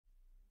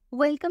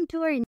Welcome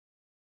to our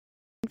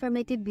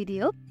informative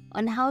video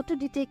on how to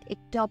detect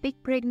ectopic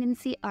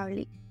pregnancy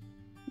early.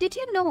 Did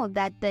you know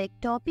that the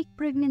ectopic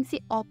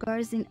pregnancy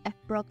occurs in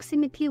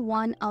approximately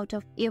 1 out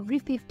of every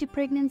 50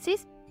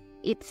 pregnancies?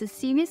 It's a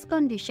serious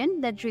condition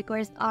that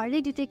requires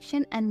early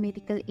detection and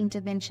medical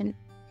intervention.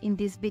 In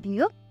this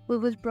video, we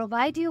will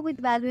provide you with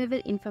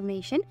valuable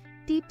information,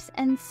 tips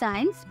and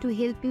signs to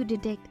help you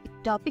detect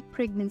ectopic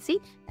pregnancy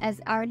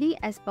as early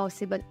as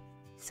possible.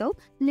 So,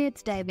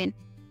 let's dive in.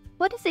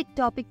 What is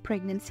ectopic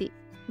pregnancy?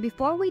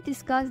 Before we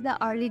discuss the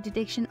early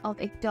detection of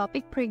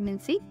ectopic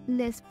pregnancy,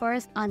 let's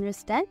first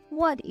understand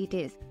what it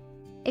is.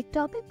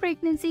 Ectopic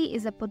pregnancy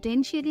is a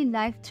potentially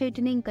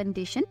life-threatening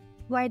condition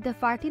where the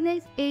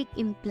fertilized egg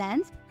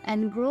implants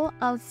and grow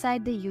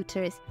outside the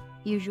uterus,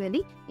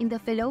 usually in the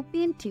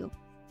fallopian tube.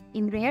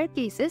 In rare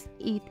cases,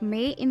 it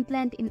may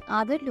implant in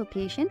other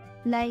locations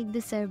like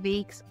the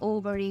cervix,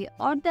 ovary,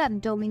 or the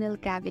abdominal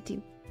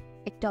cavity.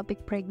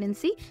 Ectopic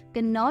pregnancy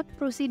cannot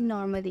proceed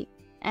normally,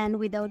 and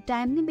without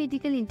timely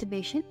medical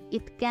intervention,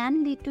 it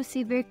can lead to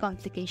severe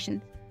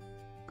complications.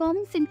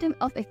 Common symptom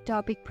of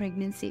ectopic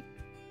pregnancy.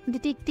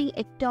 Detecting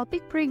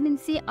ectopic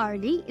pregnancy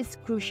early is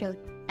crucial,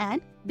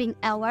 and being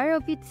aware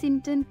of its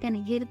symptoms can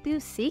help you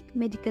seek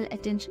medical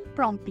attention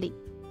promptly.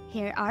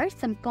 Here are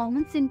some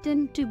common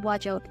symptoms to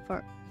watch out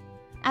for.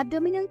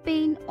 Abdominal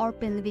pain or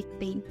pelvic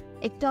pain.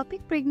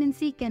 Ectopic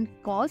pregnancy can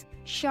cause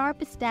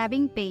sharp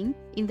stabbing pain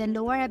in the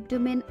lower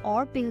abdomen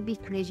or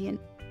pelvic region.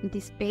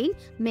 This pain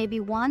may be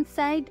one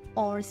side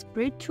or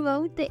spread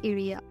throughout the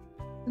area.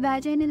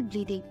 Vaginal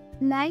bleeding.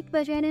 Light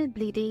vaginal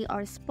bleeding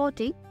or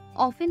spotting,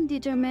 often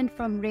determined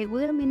from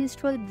regular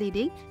menstrual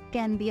bleeding,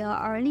 can be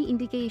an early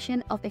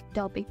indication of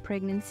ectopic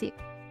pregnancy.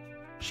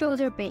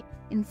 Shoulder pain.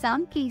 In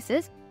some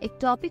cases,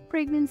 ectopic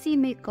pregnancy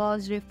may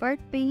cause referred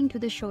pain to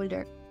the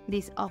shoulder.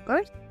 This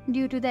occurs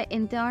due to the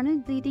internal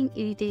bleeding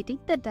irritating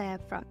the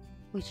diaphragm,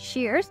 which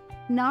shares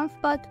nerve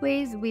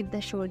pathways with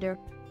the shoulder.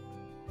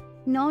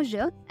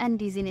 Nausea and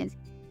dizziness.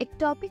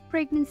 Ectopic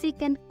pregnancy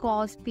can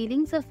cause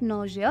feelings of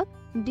nausea,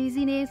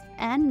 dizziness,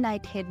 and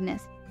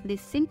lightheadedness.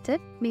 This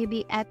symptom may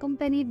be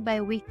accompanied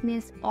by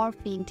weakness or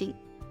fainting.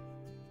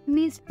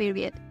 Missed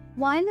period.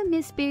 While a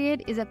missed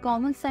period is a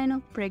common sign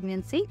of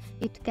pregnancy,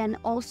 it can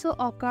also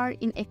occur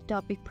in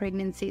ectopic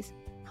pregnancies.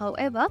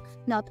 However,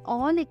 not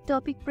all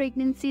ectopic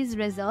pregnancies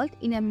result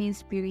in a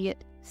missed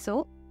period,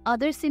 so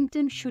other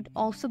symptoms should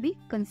also be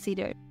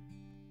considered.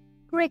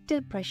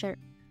 Rectal pressure.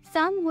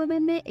 Some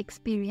women may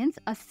experience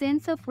a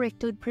sense of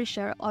rectal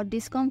pressure or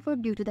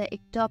discomfort due to the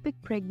ectopic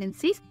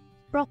pregnancy's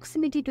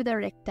proximity to the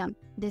rectum.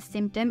 This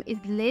symptom is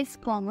less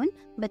common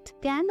but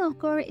can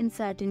occur in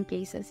certain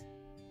cases.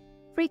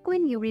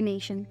 Frequent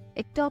urination.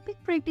 Ectopic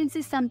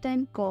pregnancies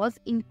sometimes cause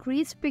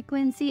increased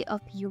frequency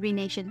of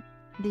urination.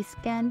 This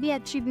can be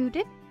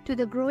attributed to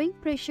the growing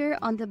pressure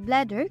on the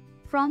bladder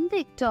from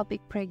the ectopic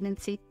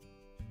pregnancy.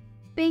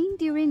 Pain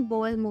during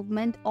bowel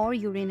movement or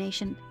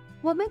urination.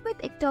 Women with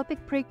ectopic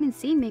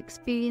pregnancy may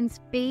experience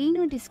pain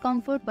or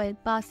discomfort while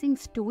passing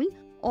stool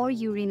or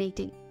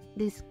urinating.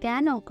 This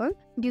can occur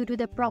due to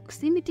the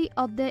proximity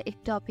of the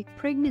ectopic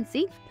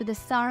pregnancy to the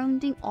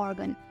surrounding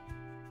organ.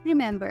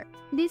 Remember,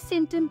 this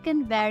symptom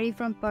can vary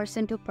from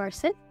person to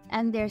person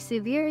and their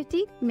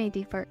severity may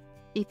differ.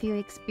 If you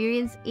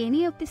experience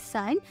any of these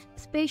signs,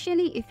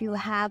 especially if you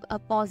have a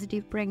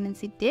positive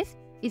pregnancy test,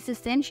 it's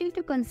essential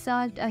to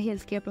consult a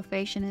healthcare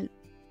professional.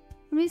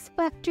 Risk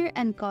factor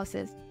and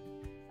causes.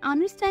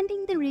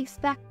 Understanding the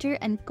risk factor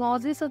and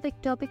causes of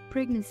ectopic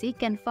pregnancy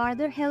can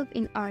further help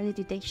in early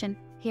detection.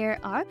 Here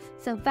are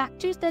some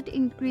factors that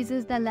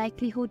increases the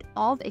likelihood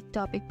of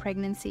ectopic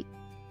pregnancy.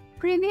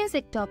 Previous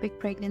ectopic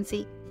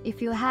pregnancy.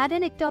 If you had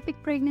an ectopic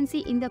pregnancy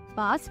in the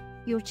past,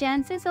 your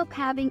chances of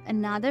having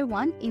another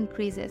one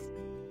increases.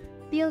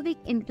 Pelvic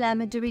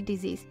inflammatory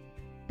disease,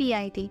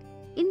 PID.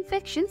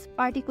 Infections,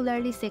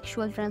 particularly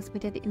sexual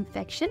transmitted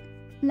infection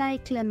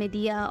like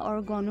chlamydia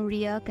or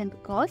gonorrhea, can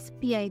cause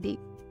PID,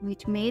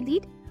 which may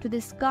lead to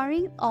the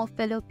scarring of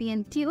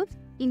fallopian tubes,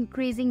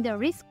 increasing the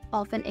risk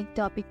of an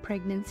ectopic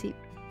pregnancy.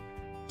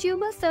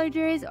 Tubal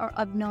surgeries or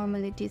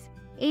abnormalities.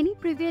 Any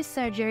previous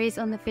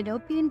surgeries on the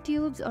fallopian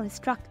tubes or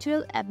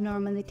structural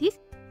abnormalities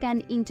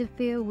can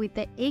interfere with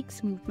the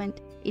egg's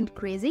movement,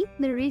 increasing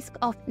the risk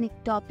of an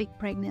ectopic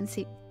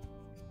pregnancy.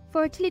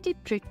 Fertility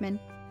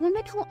treatment.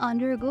 Women who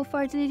undergo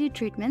fertility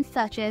treatments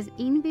such as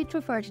in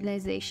vitro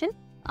fertilization,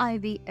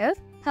 IVF,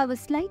 have a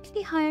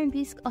slightly higher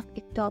risk of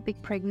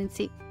ectopic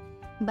pregnancy.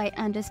 By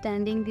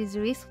understanding these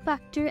risk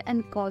factors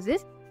and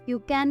causes, you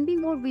can be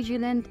more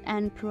vigilant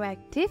and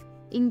proactive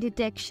in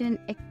detection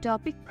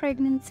ectopic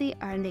pregnancy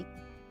early.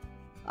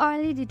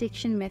 Early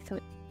detection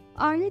method.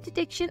 Early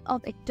detection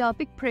of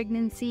ectopic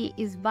pregnancy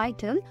is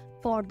vital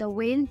for the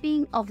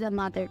well-being of the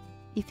mother.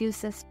 If you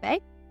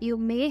suspect you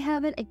may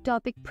have an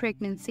ectopic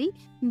pregnancy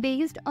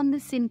based on the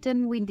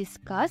symptom we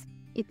discussed,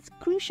 it's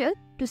crucial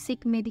to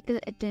seek medical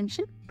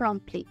attention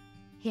promptly.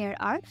 Here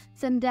are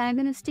some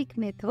diagnostic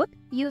methods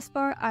used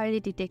for early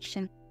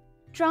detection.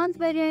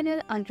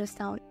 Transvaginal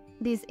ultrasound.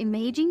 This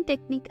imaging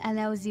technique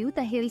allows you,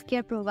 the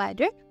healthcare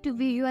provider, to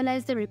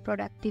visualize the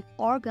reproductive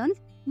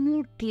organs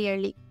more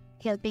clearly,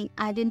 helping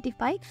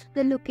identify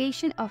the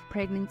location of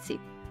pregnancy.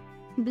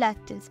 Blood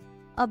test.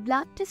 A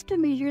blood test to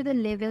measure the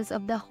levels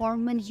of the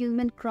hormone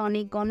human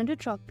chronic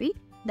gonadotropin,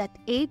 that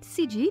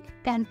HCG,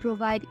 can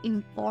provide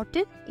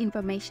important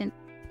information.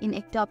 In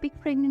ectopic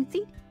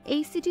pregnancy,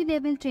 HCG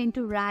levels tend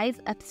to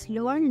rise at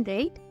slower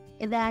rate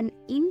than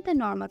in the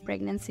normal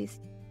pregnancies.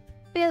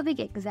 Pelvic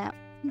exam.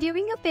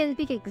 During a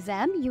pelvic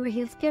exam, your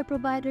healthcare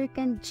provider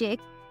can check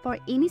for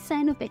any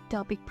sign of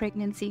ectopic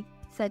pregnancy,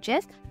 such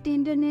as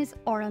tenderness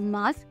or a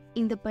mass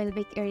in the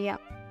pelvic area.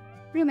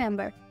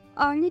 Remember,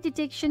 early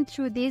detection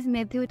through this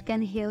method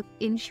can help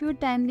ensure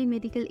timely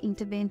medical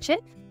intervention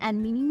and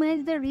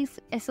minimize the risk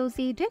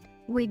associated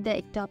with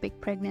the ectopic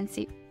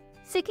pregnancy.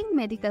 Seeking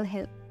medical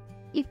help.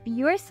 If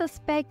you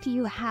suspect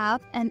you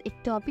have an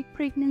ectopic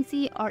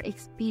pregnancy or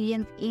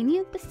experience any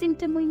of the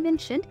symptoms we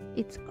mentioned,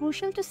 it's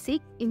crucial to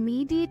seek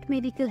immediate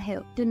medical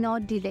help. Do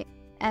not delay,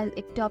 as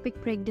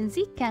ectopic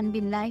pregnancy can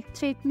be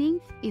life-threatening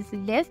if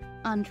left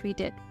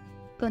untreated.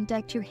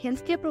 Contact your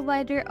healthcare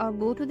provider or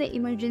go to the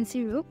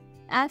emergency room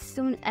as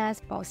soon as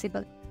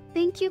possible.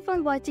 Thank you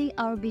for watching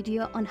our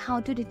video on how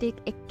to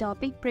detect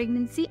ectopic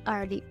pregnancy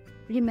early.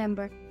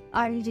 Remember,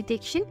 early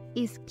detection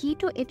is key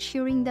to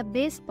ensuring the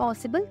best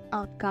possible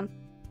outcome.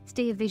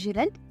 Stay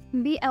vigilant,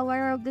 be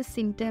aware of the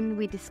symptoms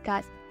we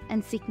discussed,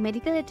 and seek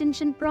medical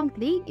attention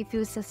promptly if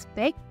you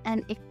suspect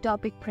an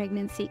ectopic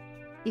pregnancy.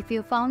 If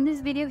you found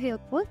this video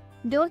helpful,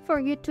 don't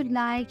forget to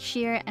like,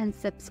 share, and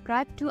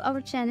subscribe to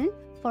our channel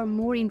for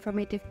more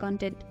informative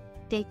content.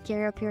 Take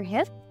care of your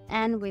health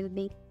and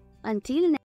well-being. Until next